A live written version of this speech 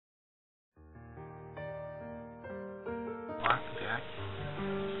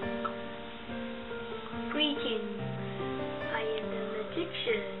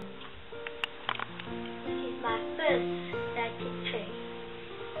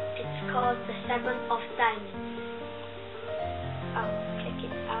7 of diamonds. I'll take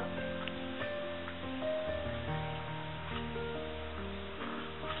it out.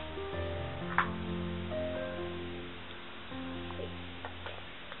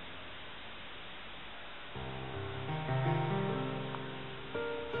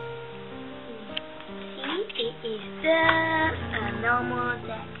 See, it is just a normal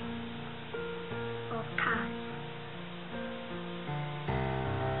deck of cards.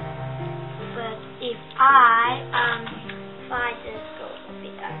 But if I just go a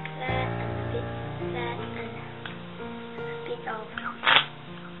bit like that and a bit that and a bit of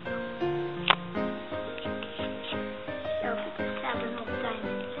so with the 7 of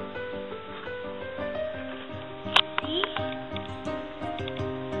diamonds. See?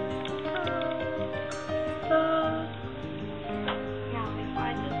 Now if I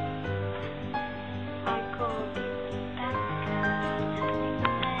go back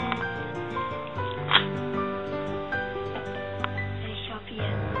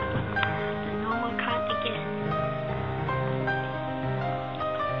the normal card again.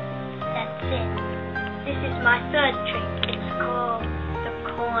 That's it. This is my third trick. It's called the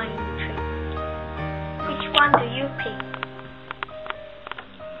coin trick. Which one do you pick?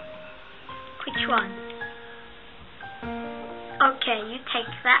 Which one? Okay, you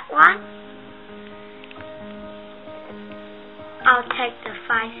take that one. I'll take the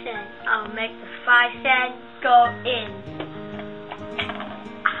 5 cents. I'll make the 5 cents go in.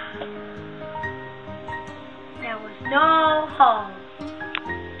 There was no hole.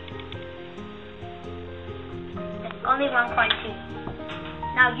 There's only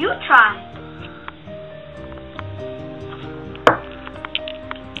 1.2. Now you try.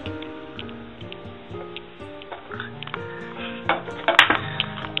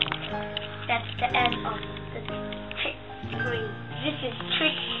 That's the end of the trick 3. This is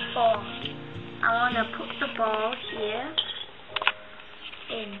trick 4. I want to put the ball here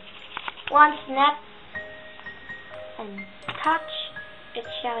in. One snap and touch, it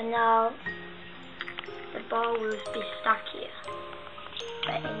shall now, the ball will be stuck here.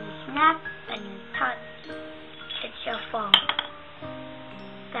 But in the snap and touch, it shall fall.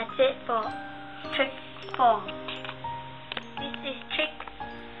 That's it for trick 4. This is trick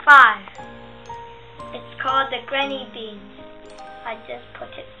 5. It's called the granny beans. I just put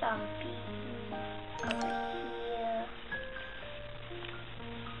it some beans over here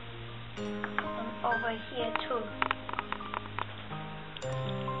and over here too.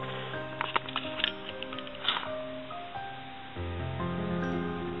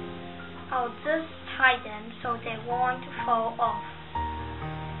 I'll just tie them so they won't fall off.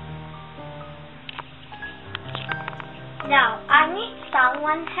 Now I need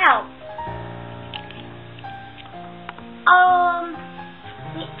someone help.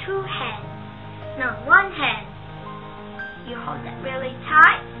 Need 2 hands. No, 1 hand. You hold that really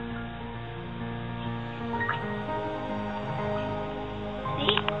tight.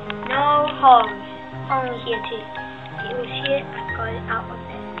 See? No holes. Only here too. It was here. I got it out of